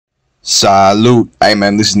Salute. Hey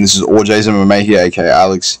man, listen, this is OJ's MMA here, aka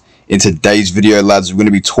Alex. In today's video, lads, we're going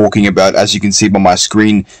to be talking about, as you can see by my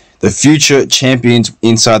screen, the future champions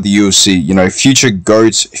inside the UFC. You know, future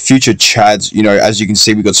GOATs, future Chads. You know, as you can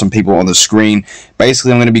see, we got some people on the screen.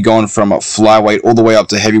 Basically, I'm going to be going from flyweight all the way up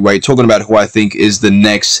to heavyweight, talking about who I think is the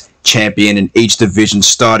next champion in each division,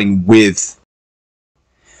 starting with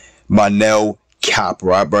Manel Kape,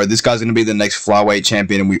 right, bro? This guy's going to be the next flyweight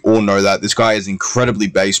champion, and we all know that. This guy is incredibly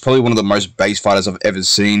based, probably one of the most based fighters I've ever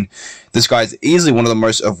seen. This guy is easily one of the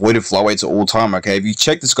most avoided flyweights of all time, okay? If you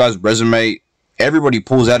check this guy's resume, everybody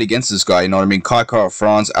pulls out against this guy, you know what I mean? Kai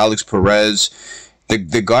Kara-France, Alex Perez.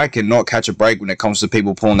 The guy cannot catch a break when it comes to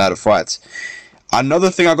people pulling out of fights. Another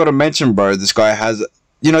thing I got to mention, bro, this guy has,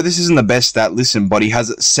 you know, this isn't the best stat, listen, but he has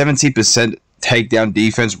 70% takedown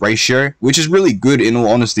defense ratio, which is really good in all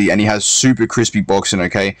honesty, and he has super crispy boxing,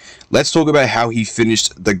 okay? Let's talk about how he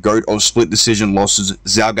finished the GOAT of split decision losses,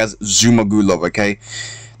 Zhalgas Zhumagulov, okay?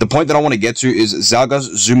 The point that I want to get to is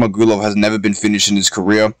Zhalgas Zhumagulov has never been finished in his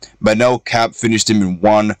career. Manel Kape finished him in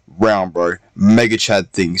one round, bro. Mega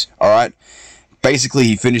Chad things, alright? Basically,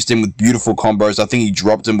 he finished him with beautiful combos. I think he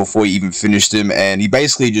dropped him before he even finished him, and he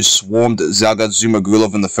basically just swarmed Zhalgas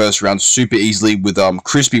Zhumagulov in the first round super easily with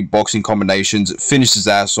crispy boxing combinations, finished his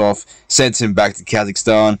ass off, sent him back to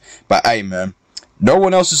Kazakhstan. But hey, man, no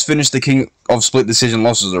one else has finished the king of split decision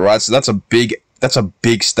losses, alright? So that's a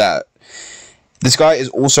big stat. This guy is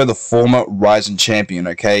also the former Rizin champion,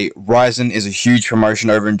 okay? Rizin is a huge promotion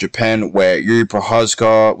over in Japan where Yuri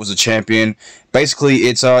Prochazka was a champion. Basically,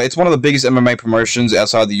 it's one of the biggest MMA promotions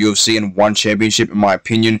outside the UFC and won championship, in my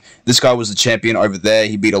opinion. This guy was the champion over there.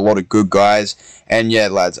 He beat a lot of good guys. And yeah,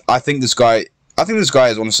 lads, I think this guy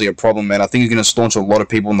is honestly a problem, man. I think he's going to staunch a lot of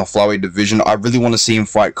people in the flyweight division. I really want to see him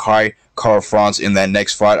fight Kai Kara-France in their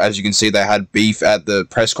next fight. As you can see, they had beef at the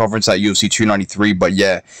press conference at UFC 293, but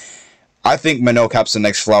yeah, I think Manel Kape's the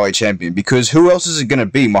next flyweight champion, because who else is it gonna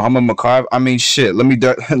be? Muhammad Mokaev? I mean, shit. Let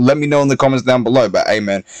me know in the comments down below. But hey,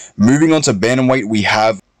 man, moving on to bantamweight, we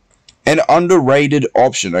have an underrated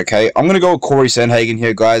option. Okay, I'm gonna go with Corey Sandhagen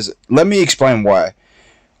here, guys. Let me explain why.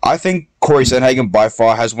 I think Corey Sandhagen by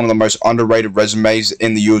far has one of the most underrated resumes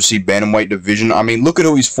in the UFC bantamweight division. I mean, look at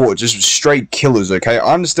who he's fought, just straight killers. Okay,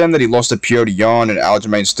 I understand that he lost to Petr Yan and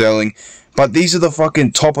Aljamain Sterling, but these are the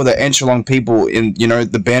fucking top of the echelon people in, you know,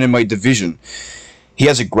 the bantamweight division. He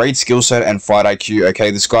has a great skill set and fight IQ,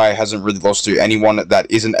 okay? This guy hasn't really lost to anyone that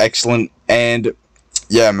isn't excellent. And,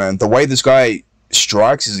 yeah, man, the way this guy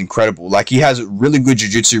strikes is incredible. Like, he has really good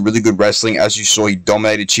jiu-jitsu, really good wrestling. As you saw, he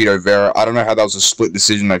dominated Chito Vera. I don't know how that was a split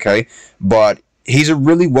decision, okay? But he's a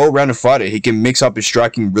really well-rounded fighter. He can mix up his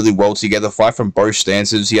striking really well together, fight from both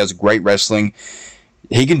stances. He has great wrestling.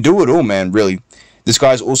 He can do it all, man, really. This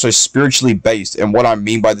guy is also spiritually based, and what I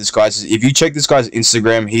mean by this, guys, is if you check this guy's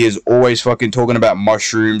Instagram, he is always fucking talking about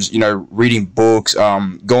mushrooms, you know, reading books,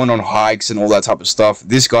 going on hikes and all that type of stuff.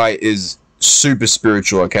 This guy is super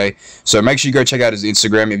spiritual, okay? So make sure you go check out his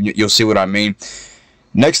Instagram, and you'll see what I mean.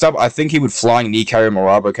 Next up, I think he would flying knee carry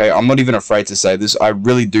Merab, okay? I'm not even afraid to say this. I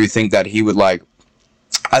really do think that he would, like,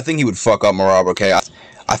 I think he would fuck up Merab, okay?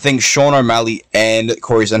 I think Sean O'Malley and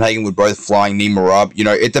Corey Sandhagen would both flying knee Merab. You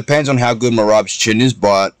know, it depends on how good Merab's chin is,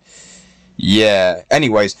 but yeah.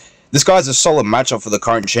 Anyways, this guy's a solid matchup for the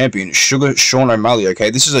current champion, Sugar Sean O'Malley,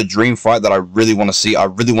 okay? This is a dream fight that I really want to see. I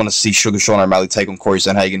really want to see Sugar Sean O'Malley take on Corey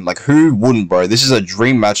Sandhagen. Like, who wouldn't, bro? This is a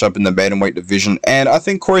dream matchup in the bantamweight division, and I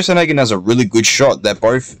think Corey Sandhagen has a really good shot. They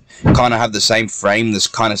both kind of have the same frame, this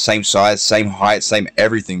kind of same size, same height, same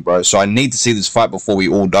everything, bro. So I need to see this fight before we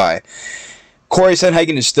all die. Corey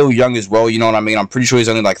Sandhagen is still young as well, you know what I mean? I'm pretty sure he's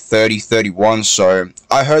only like 30, 31, so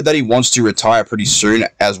I heard that he wants to retire pretty soon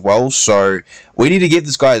as well, so we need to give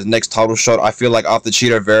this guy his next title shot. I feel like after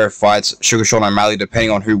Chito Vera fights Sugar Sean O'Malley,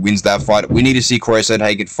 depending on who wins that fight, we need to see Corey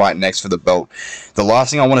Sandhagen fight next for the belt. The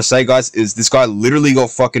last thing I want to say, guys, is this guy literally got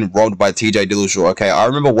fucking robbed by TJ Dillashaw, okay? I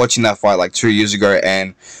remember watching that fight like 2 years ago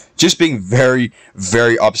and just being very,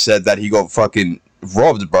 very upset that he got fucking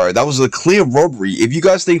robbed, bro. That was a clear robbery. If you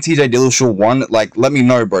guys think TJ Dillashaw won, like, let me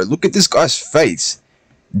know, bro. Look at this guy's face.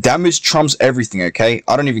 Damage trumps everything, okay?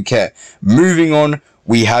 I don't even care. Moving on,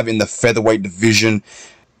 we have in the featherweight division,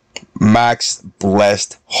 Max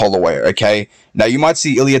Blessed Holloway, okay? Now, you might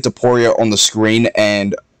see Ilia Topuria on the screen,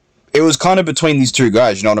 and it was kind of between these two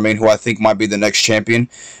guys, you know what I mean, who I think might be the next champion.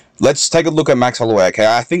 Let's take a look at Max Holloway, okay?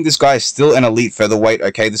 I think this guy is still an elite featherweight,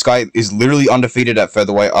 okay? This guy is literally undefeated at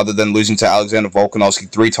featherweight other than losing to Alexander Volkanovski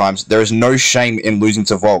 3 times. There is no shame in losing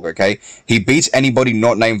to Volk, okay? He beats anybody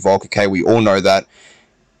not named Volk, okay? We all know that.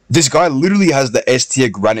 This guy literally has the S-tier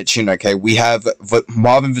granite chin, okay? We have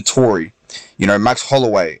Marvin Vettori, you know, Max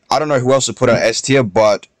Holloway. I don't know who else to put on S-tier,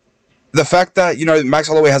 but the fact that, you know, Max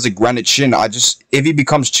Holloway has a granite chin, if he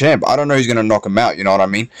becomes champ, I don't know who's going to knock him out, you know what I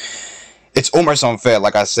mean? It's almost unfair,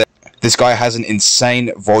 like I said. This guy has an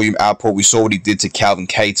insane volume output. We saw what he did to Calvin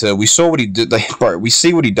Kattar. We saw what he did, bro, we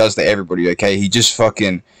see what he does to everybody, okay? He just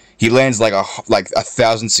fucking, he lands like a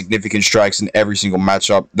 1,000 significant strikes in every single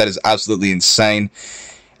matchup. That is absolutely insane.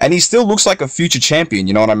 And he still looks like a future champion,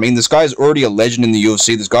 you know what I mean? This guy is already a legend in the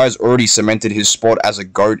UFC. This guy has already cemented his spot as a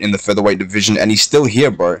GOAT in the featherweight division, and he's still here,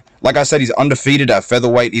 bro. Like I said, he's undefeated at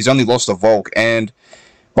featherweight. He's only lost to Volk, and,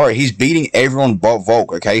 bro, he's beating everyone but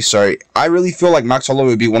Volk, okay? So, I really feel like Max Holloway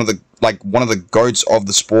would be one of the GOATs of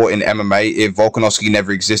the sport in MMA if Volkanovski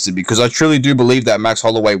never existed, because I truly do believe that Max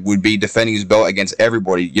Holloway would be defending his belt against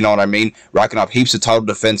everybody, you know what I mean? Racking up heaps of title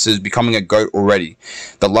defenses, becoming a GOAT already.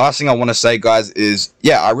 The last thing I want to say, guys, is,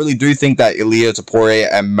 yeah, I really do think that Ilia Topuria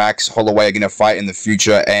and Max Holloway are going to fight in the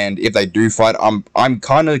future, and if they do fight, I'm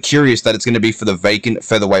kind of curious that it's going to be for the vacant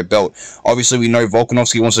featherweight belt. Obviously, we know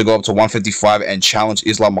Volkanovski wants to go up to 155 and challenge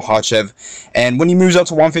Islam Makhachev, and when he moves up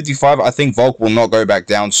to 155, I think Volk will not go back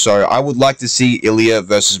down, so I would like to see Ilia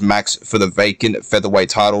versus Max for the vacant featherweight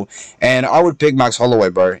title, and I would pick Max Holloway,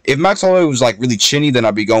 bro. If Max Holloway was like really chinny, then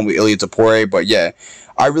I'd be going with Ilia Topuria, but yeah,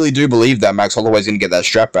 I really do believe that Max Holloway is going to get that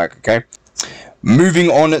strap back, okay? Moving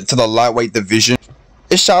on to the lightweight division.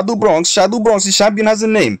 It's Shadow Bronx. Shadow Bronx, the champion has a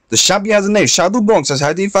name. The champion has a name. Shadow Bronx, that's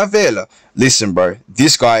how they favela. Listen, bro,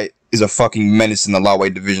 this guy is a fucking menace in the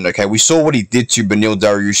lightweight division, okay? We saw what he did to Beneil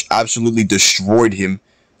Dariush, absolutely destroyed him.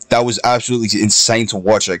 That was absolutely insane to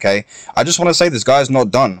watch, okay? I just want to say this guy is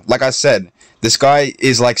not done. Like I said, this guy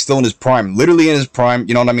is like still in his prime, literally in his prime,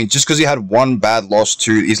 you know what I mean? Just because he had one bad loss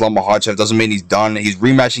to Islam Makhachev doesn't mean he's done. He's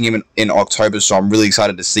rematching him in October, so I'm really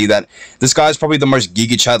excited to see that. This guy is probably the most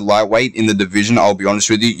Giga Chad lightweight in the division, I'll be honest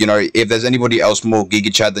with you. You know, if there's anybody else more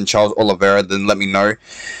Giga Chad than Charles Oliveira, then let me know.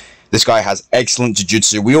 This guy has excellent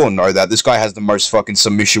jiu-jitsu. We all know that. This guy has the most fucking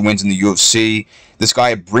submission wins in the UFC. This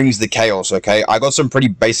guy brings the chaos, okay? I got some pretty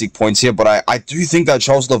basic points here, but I do think that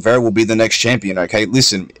Charles Oliveira will be the next champion, okay?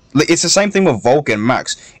 Listen, it's the same thing with Volk and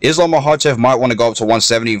Max. Islam Makhachev might want to go up to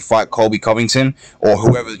 170 and fight Colby Covington or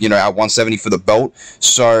whoever, you know, at 170 for the belt.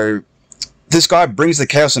 So, this guy brings the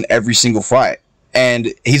chaos in every single fight.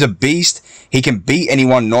 And he's a beast. He can beat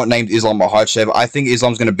anyone not named Islam Makhachev. I think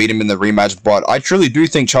Islam's going to beat him in the rematch, but I truly do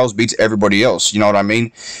think Charles beats everybody else. You know what I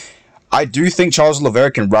mean? I do think Charles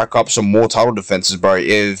Oliveira can rack up some more title defenses, bro,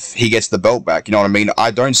 if he gets the belt back. You know what I mean?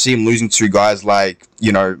 I don't see him losing to guys like,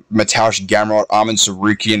 you know, Mateusz Gamrot, Arman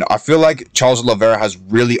Tsarukyan. I feel like Charles Oliveira has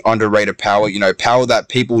really underrated power, you know, power that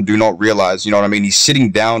people do not realize. You know what I mean? He's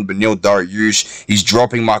sitting down Beneil Dariush. He's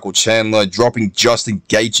dropping Michael Chandler, dropping Justin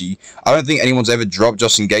Gaethje. I don't think anyone's ever dropped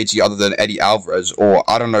Justin Gaethje other than Eddie Alvarez, or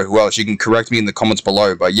I don't know who else. You can correct me in the comments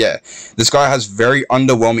below, but yeah, this guy has very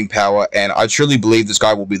underwhelming power, and I truly believe this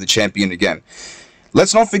guy will be the champion again.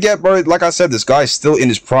 Let's not forget, bro, like I said, this guy is still in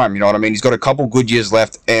his prime, you know what I mean? He's got a couple good years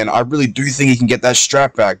left, and I really do think he can get that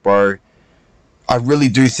strap back, bro. I really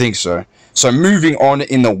do think so. So, moving on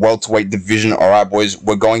in the welterweight division, alright, boys,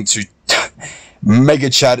 we're going to Mega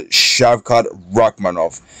Chad Shavkat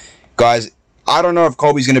Rakhmonov. Guys, I don't know if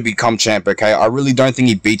Colby's going to become champ, okay? I really don't think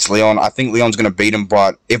he beats Leon. I think Leon's going to beat him,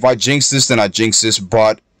 but if I jinx this, then I jinx this,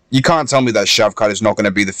 but you can't tell me that Shavkat is not going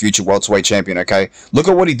to be the future welterweight champion, okay? Look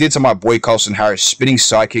at what he did to my boy Carlston Harris. Spinning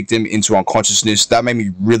sidekicked him into unconsciousness. That made me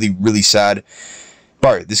really, really sad.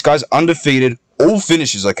 Bro, this guy's undefeated. All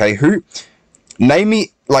finishes, okay? Name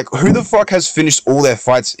me, like, who the fuck has finished all their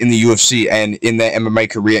fights in the UFC and in their MMA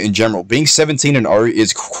career in general? Being 17-0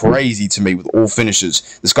 is crazy to me with all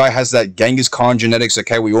finishes. This guy has that Genghis Khan genetics,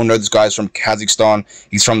 okay? We all know this guy is from Kazakhstan.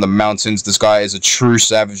 He's from the mountains. This guy is a true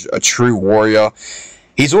savage, a true warrior.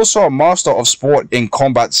 He's also a master of sport in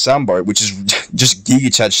combat sambo, which is just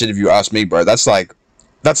Giga Chad shit if you ask me, bro. That's like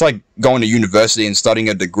going to university and studying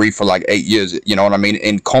a degree for like 8 years, you know what I mean,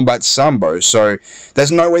 in combat sambo. So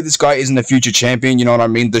there's no way this guy isn't a future champion, you know what I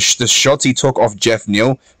mean? The shots he took off Jeff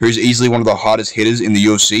Neal, who's easily one of the hardest hitters in the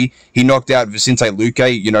UFC. He knocked out Vicente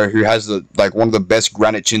Luque, you know, who has one of the best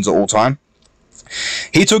granite chins of all time.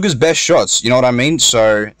 He took his best shots, you know what I mean?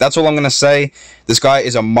 So, that's all I'm going to say. This guy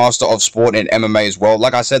is a master of sport in MMA as well.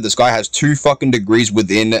 Like I said, this guy has 2 fucking degrees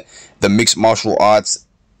within the mixed martial arts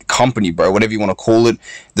company, bro, whatever you want to call it.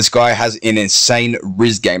 This guy has an insane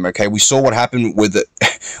Riz game, okay? We saw what happened with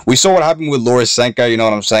Laura Sanko, you know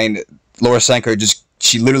what I'm saying? Laura Sanko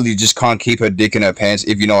she literally just can't keep her dick in her pants,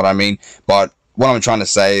 if you know what I mean. But what I'm trying to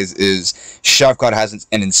say is Shavkat has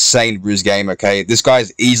an insane Riz game, okay? This guy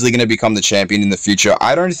is easily going to become the champion in the future.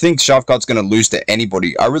 I don't think Shavkat's going to lose to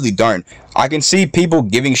anybody. I really don't. I can see people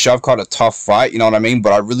giving Shavkat a tough fight, you know what I mean?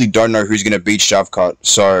 But I really don't know who's going to beat Shavkat.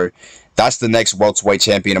 So, That's the next welterweight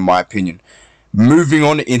champion in my opinion. Moving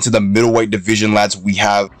on into the middleweight division, lads, we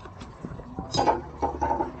have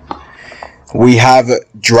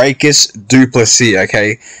Dricus Du Plessis,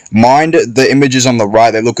 okay? Mind the images on the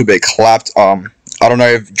right, they look a bit clapped. I don't know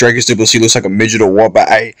if Dricus Du Plessis looks like a midget or what, but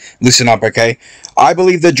hey, listen up, okay? I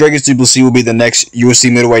believe that Dricus Du Plessis will be the next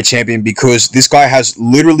UFC middleweight champion because this guy has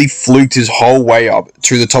literally fluked his whole way up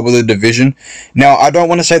to the top of the division. Now, I don't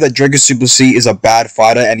want to say that Dricus Du Plessis is a bad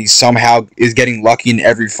fighter and he somehow is getting lucky in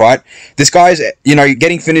every fight. This guy's, you know,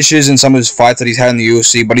 getting finishes in some of his fights that he's had in the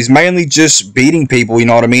UFC, but he's mainly just beating people, you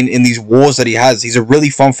know what I mean, in these wars that he has. He's a really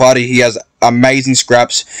fun fighter. He has amazing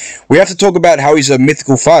scraps. We have to talk about how he's a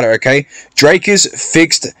mythical fighter, okay? Dricus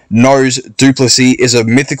Fixed Nose Du Plessis is a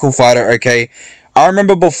mythical fighter, okay? I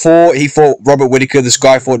remember before he fought Robert Whittaker, this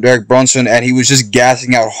guy fought Derek Brunson, and he was just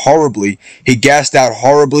gassing out horribly. He gassed out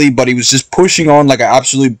horribly, but he was just pushing on like an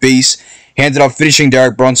absolute beast. He ended up finishing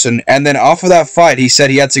Derek Brunson, and then after that fight, he said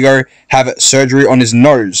he had to go have surgery on his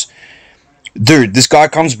nose. Dude, this guy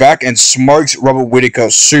comes back and smokes Robert Whittaker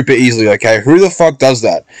super easily, okay? Who the fuck does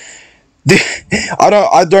that?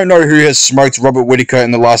 I don't know who has smoked Robert Whittaker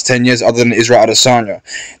in the last 10 years other than Israel Adesanya.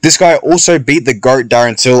 This guy also beat the GOAT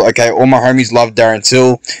Darren Till, okay? All my homies love Darren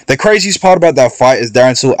Till. The craziest part about that fight is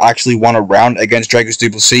Darren Till actually won a round against Dricus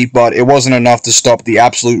Du Plessis, but it wasn't enough to stop the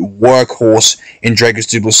absolute workhorse in Dricus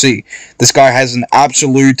Du Plessis. This guy has an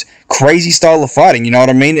absolute crazy style of fighting, you know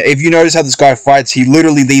what I mean? If you notice how this guy fights, he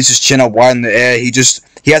literally leaves his chin up wide in the air.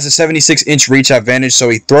 He has a 76-inch reach advantage, so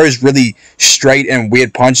he throws really straight and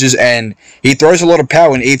weird punches, and he throws a lot of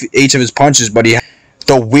power in each of his punches, but he has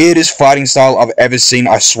the weirdest fighting style I've ever seen,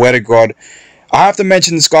 I swear to God. I have to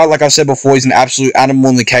mention this guy, like I said before, he's an absolute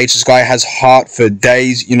animal in the cage. This guy has heart for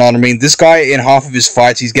days, you know what I mean? This guy, in half of his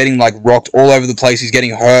fights, he's getting, like, rocked all over the place. He's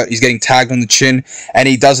getting hurt. He's getting tagged on the chin, and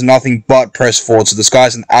he does nothing but press forward. So this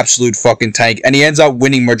guy's an absolute fucking tank, and he ends up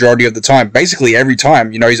winning majority of the time. Basically, every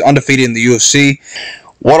time. You know, he's undefeated in the UFC.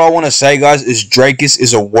 What I want to say, guys, is Dricus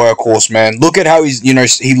is a workhorse, man. Look at how he's, you know,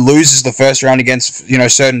 he loses the first round against, you know,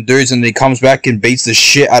 certain dudes, and he comes back and beats the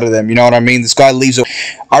shit out of them. You know what I mean? This guy leaves a...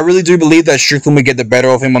 I really do believe that Strickland would get the better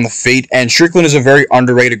of him on the feet, and Strickland is a very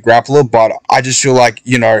underrated grappler, but I just feel like,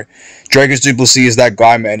 you know, Dricus Du Plessis is that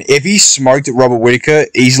guy, man. If he smoked Robert Whittaker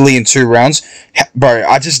easily in 2 rounds, bro,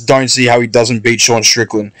 I just don't see how he doesn't beat Sean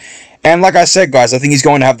Strickland. And like I said, guys, I think he's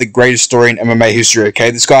going to have the greatest story in MMA history, okay?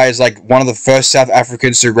 This guy is like one of the first South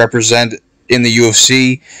Africans to represent in the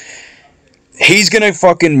UFC. He's going to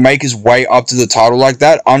fucking make his way up to the title like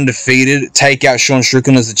that, undefeated, take out Sean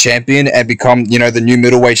Strickland as the champion, and become, you know, the new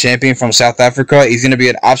middleweight champion from South Africa. He's going to be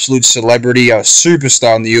an absolute celebrity, a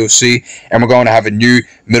superstar in the UFC, and we're going to have a new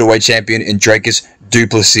middleweight champion in Dricus Du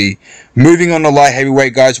Plessis. Moving on to light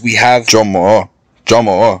heavyweight, guys, we have John Moore.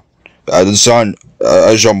 The son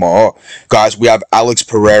Jean Moore. Guys, we have Alex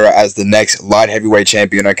Pereira as the next light heavyweight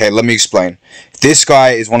champion, okay? Let me explain. This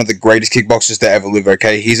guy is one of the greatest kickboxers to ever live,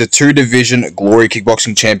 okay? He's a 2-division Glory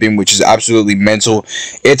kickboxing champion, which is absolutely mental.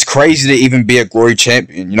 It's crazy to even be a Glory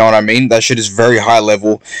champion, you know what I mean? That shit is very high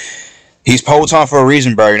level. He's Poatan for a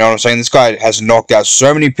reason, bro, you know what I'm saying? This guy has knocked out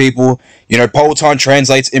so many people. You know, Poatan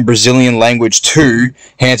translates in Brazilian language to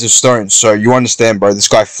hands of stone. So you understand, bro, this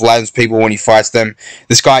guy flattens people when he fights them.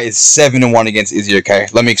 This guy is 7-1 against Izzy, okay?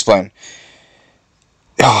 Let me explain.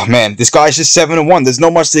 Oh, man, this guy's just 7-1. There's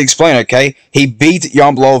not much to explain, okay? He beat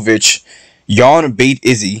Jan Blachowicz. Jan beat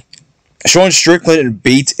Izzy. Sean Strickland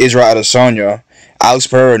beat Israel Adesanya. Alex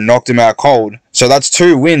Pereira knocked him out cold. So that's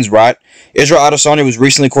 2 wins, right? Israel Adesanya was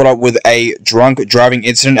recently caught up with a drunk driving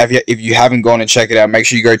incident. If you haven't gone and checked it out, make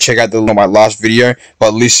sure you go check out the link on my last video.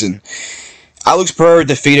 But listen, Alex Pereira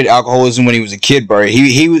defeated alcoholism when he was a kid, bro.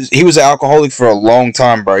 He was an alcoholic for a long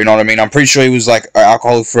time, bro. You know what I mean? I'm pretty sure he was like an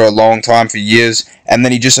alcoholic for a long time, for years, and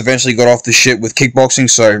then he just eventually got off the shit with kickboxing.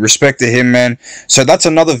 So respect to him, man. So that's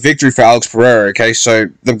another victory for Alex Pereira. Okay, so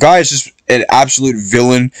the guy is just an absolute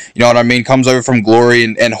villain. You know what I mean? Comes over from Glory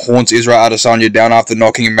and haunts Israel Adesanya down after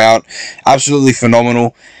knocking him out. Absolutely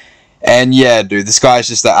phenomenal. And yeah, dude, this guy is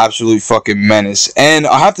just the absolute fucking menace. And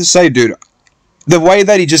I have to say, dude, the way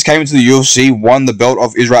that he just came into the UFC, won the belt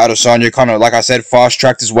of Israel Adesanya, kind of, like I said,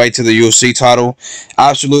 fast-tracked his way to the UFC title.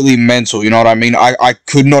 Absolutely mental, you know what I mean? I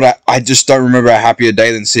just don't remember a happier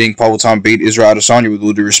day than seeing Poatan beat Israel Adesanya, with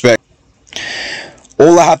all due respect.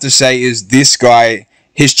 All I have to say is this guy,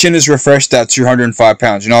 his chin is refreshed at 205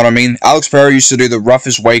 pounds, you know what I mean? Alex Pereira used to do the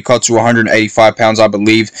roughest weight cut to 185 pounds, I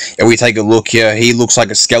believe. If we take a look here, he looks like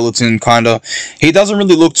a skeleton, kind of. He doesn't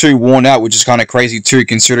really look too worn out, which is kind of crazy too,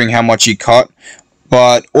 considering how much he cut.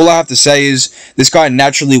 But all I have to say is this guy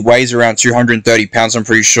naturally weighs around 230 pounds, I'm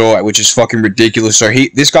pretty sure, which is fucking ridiculous. So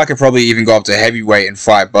this guy could probably even go up to heavyweight and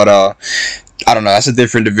fight, but I don't know, that's a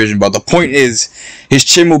different division. But the point is, his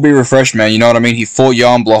chin will be refreshed, man. You know what I mean? He fought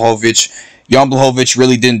Jan Blachowicz. Jan Blachowicz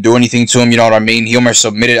really didn't do anything to him, you know what I mean? He almost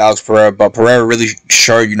submitted Alex Pereira, but Pereira really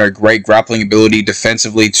showed, you know, great grappling ability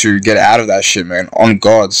defensively to get out of that shit, man. On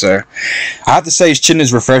God, so I have to say his chin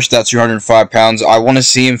is refreshed at 205 pounds. I want to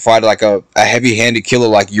see him fight like a heavy-handed killer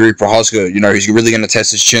like Yuri Prochazka. You know, he's really going to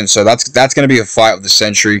test his chin, so that's going to be a fight of the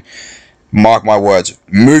century. Mark my words.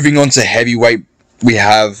 Moving on to heavyweight, we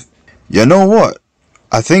have... You know what?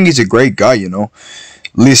 I think he's a great guy, you know.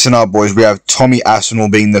 Listen up, boys. We have Tommy Aspinall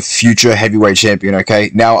being the future heavyweight champion,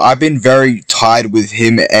 okay? Now, I've been very tied with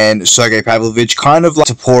him and Sergey Pavlovich, kind of like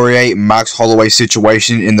the Poirier, Max Holloway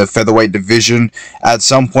situation in the featherweight division. At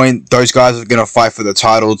some point, those guys are going to fight for the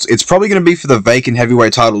titles. It's probably going to be for the vacant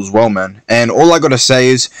heavyweight title as well, man. And all I got to say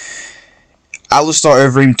is, Alistair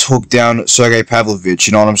Overeem took down Sergey Pavlovich,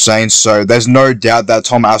 you know what I'm saying? So there's no doubt that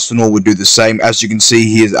Tom Aspinall would do the same. As you can see,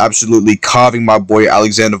 he is absolutely carving my boy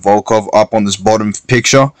Alexander Volkov up on this bottom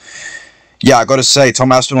picture. Yeah, I gotta say,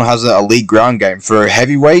 Tom Aspinall has an elite ground game. For a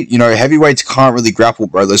heavyweight, you know, heavyweights can't really grapple,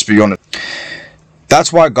 bro, let's be honest.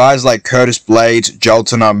 That's why guys like Curtis Blades,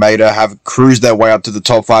 Jailton Almeida have cruised their way up to the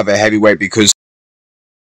top 5 at heavyweight because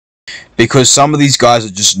some of these guys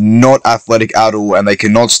are just not athletic at all and they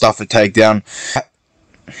cannot stuff a takedown.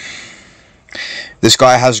 This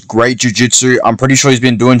guy has great jiu-jitsu. I'm pretty sure he's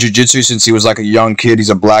been doing jiu-jitsu since he was like a young kid.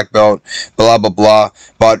 He's a black belt, blah, blah, blah.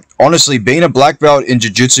 But honestly, being a black belt in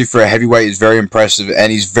jiu-jitsu for a heavyweight is very impressive,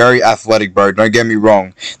 and he's very athletic, bro. Don't get me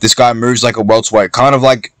wrong. This guy moves like a welterweight, kind of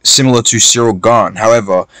like similar to Cyril Gane.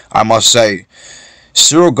 However, I must say,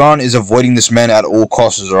 Cyril Gane is avoiding this man at all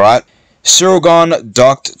costs, alright? Cyril Gane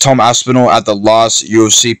ducked Tom Aspinall at the last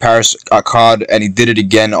UFC Paris card, and he did it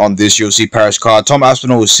again on this UFC Paris card. Tom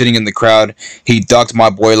Aspinall was sitting in the crowd. He ducked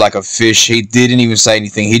my boy like a fish. He didn't even say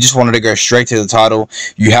anything. He just wanted to go straight to the title.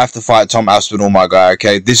 You have to fight Tom Aspinall, my guy,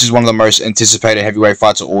 okay? This is one of the most anticipated heavyweight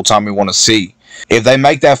fights of all time we want to see. If they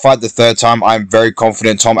make that fight the third time, I'm very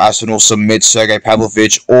confident Tom Aspinall submits Sergey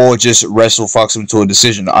Pavlovich or just wrestle fucks him to a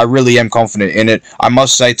decision. I really am confident in it. I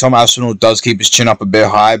must say Tom Aspinall does keep his chin up a bit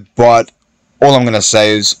high, but all I'm going to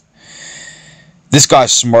say is this guy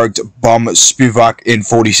smoked Bum Spivak in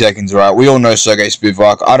 40 seconds, right? We all know Sergey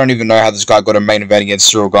Spivak. I don't even know how this guy got a main event against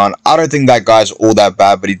Cyril Gane. I don't think that guy's all that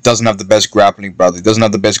bad, but he doesn't have the best grappling, brother. He doesn't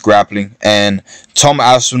have the best grappling. And Tom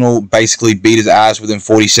Aspinall basically beat his ass within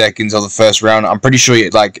 40 seconds of the first round. I'm pretty sure he,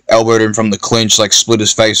 like, elbowed him from the clinch, like, split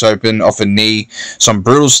his face open off a knee. Some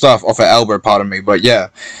brutal stuff off an elbow, pardon me. But, yeah.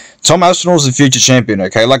 Tom Aspinall is the future champion,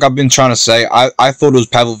 okay? Like I've been trying to say, I thought it was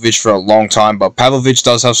Pavlovich for a long time, but Pavlovich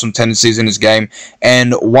does have some tendencies in his game,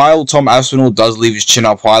 and while Tom Aspinall does leave his chin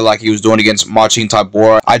up high like he was doing against Marcin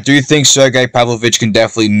Tybura, I do think Sergey Pavlovich can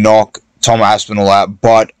definitely knock Tom Aspinall out,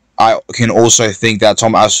 but I can also think that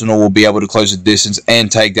Tom Aspinall will be able to close the distance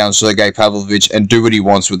and take down Sergey Pavlovich and do what he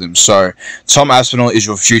wants with him. So, Tom Aspinall is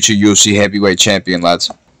your future UFC heavyweight champion,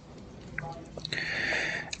 lads.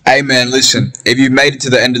 Hey man, listen, if you've made it to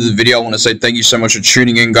the end of the video, I want to say thank you so much for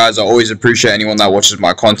tuning in, guys. I always appreciate anyone that watches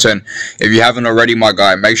my content. If you haven't already, my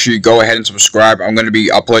guy, make sure you go ahead and subscribe. I'm going to be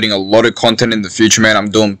uploading a lot of content in the future, man. I'm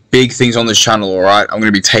doing big things on this channel, alright? I'm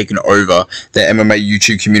going to be taking over the MMA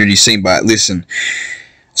YouTube community scene, but listen,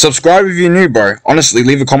 subscribe if you're new, bro. Honestly,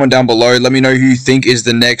 leave a comment down below. Let me know who you think is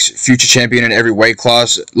the next future champion in every weight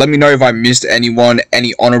class. Let me know if I missed anyone,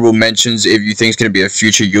 any honorable mentions, if you think it's going to be a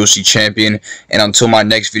future UFC champion. And until my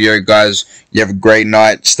next video, guys, you have a great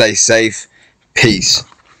night. Stay safe. Peace.